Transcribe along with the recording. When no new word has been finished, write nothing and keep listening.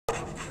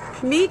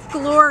Meet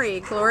Glory.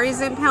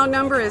 Glory's impound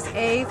number is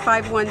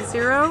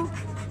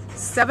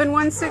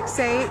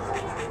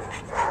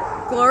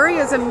A5107168. Glory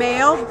is a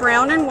male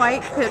brown and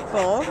white pit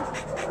bull.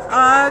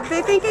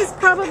 They think he's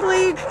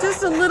probably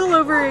just a little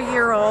over a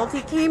year old.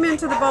 He came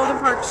into the Baldwin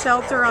Park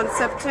shelter on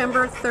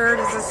September 3rd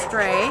as a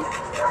stray,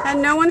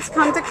 and no one's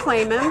come to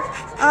claim him.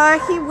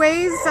 He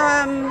weighs,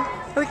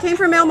 he came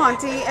from El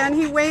Monte, and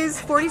he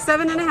weighs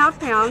 47.5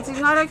 pounds. He's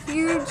not a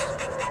huge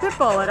pit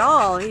bull at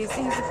all. He's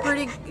a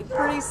pretty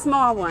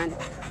small one.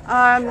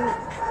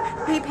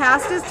 He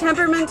passed his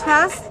temperament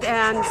test,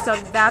 and so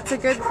that's a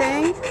good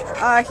thing.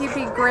 He'd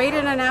be great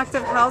in an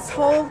active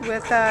household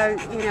with,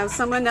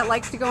 someone that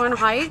likes to go on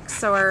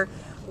hikes or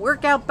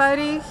workout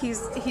buddy.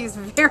 He's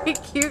very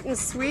cute and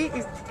sweet,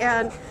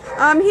 and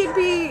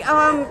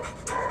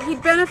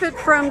he'd benefit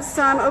from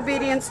some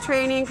obedience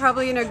training,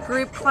 probably in a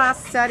group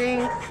class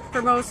setting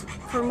for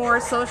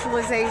more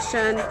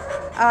socialization.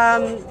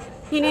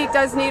 He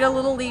does need a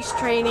little leash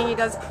training. He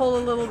does pull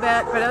a little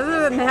bit, but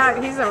other than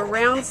that, he's a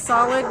round,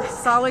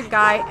 solid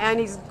guy, and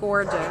he's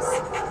gorgeous.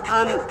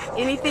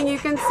 Anything you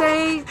can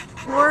say,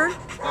 Lord?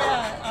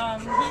 Yeah,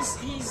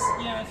 he's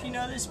if you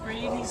know this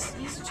breed, he's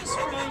just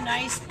a really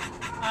nice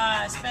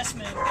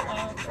specimen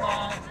of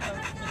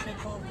the pit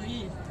bull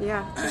breed.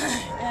 Yeah.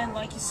 And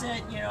like you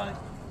said,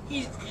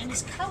 and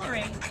his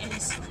coloring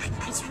it's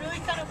really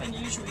kind of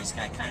unusual. He's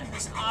got kind of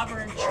this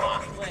auburn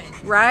chocolate.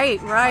 Right.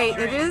 Coloring.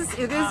 It is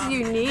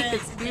unique.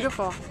 It's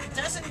beautiful. It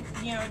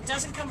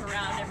doesn't come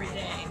around every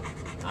day.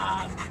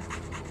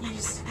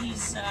 He's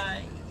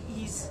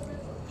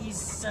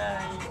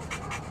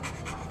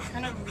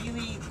kind of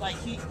really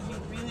he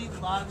really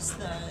loves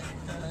the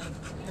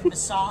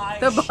massage.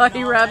 The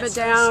body rub it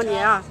down,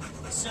 yeah.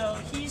 So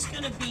he's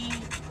gonna be.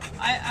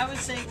 I would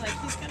say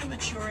he's going to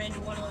mature into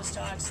one of those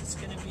dogs that's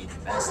going to be the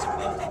best of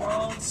both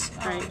worlds.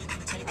 Right. You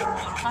can take him on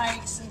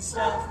hikes and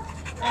stuff,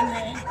 and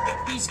then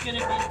he's going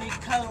to be a big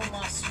cuddle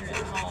monster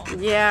at home.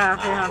 Yeah.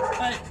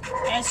 But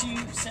as you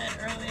said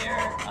earlier,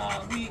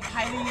 we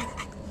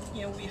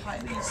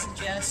highly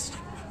suggest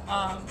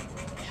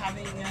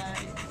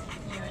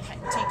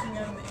taking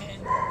him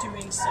and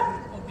doing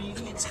some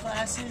obedience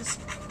classes,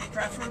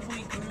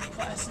 preferably group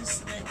classes,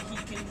 so that he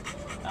can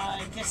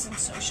get some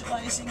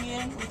socializing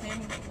in within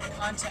the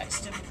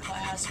context of a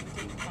class,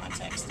 within the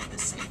context of a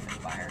safe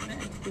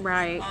environment.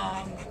 Right.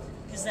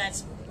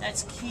 Because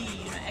that's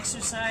key.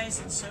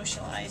 Exercise and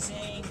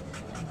socializing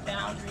and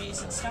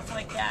boundaries and stuff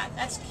like that.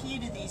 That's key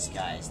to these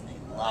guys, and they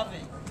love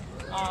it.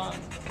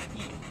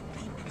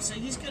 So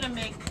he's gonna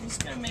make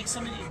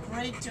somebody a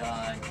great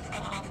dog.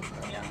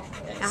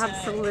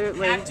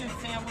 Absolutely. An active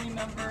family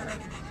member,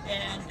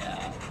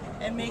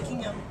 and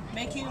making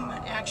him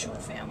an actual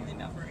family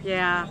member.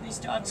 Yeah. These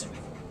dogs do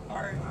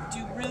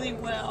really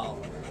well.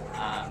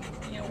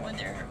 When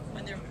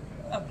they're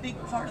a big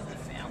part of the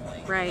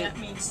family. Right. That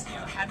means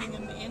having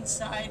them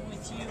inside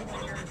with you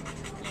when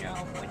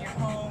you're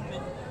home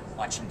and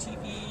watching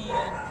TV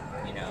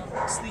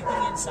and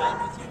sleeping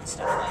inside with you and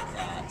stuff like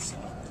that. So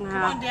come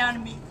on down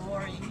and meet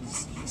Glory.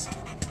 He's a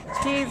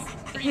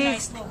pretty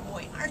nice little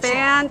boy.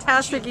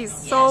 Fantastic. He's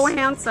so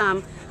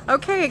handsome.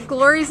 Okay,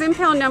 Glory's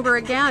impound number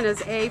again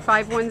is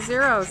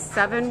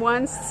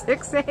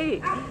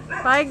A5107168.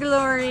 Bye,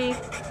 Glory.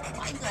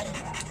 Bye, buddy.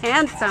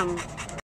 Handsome.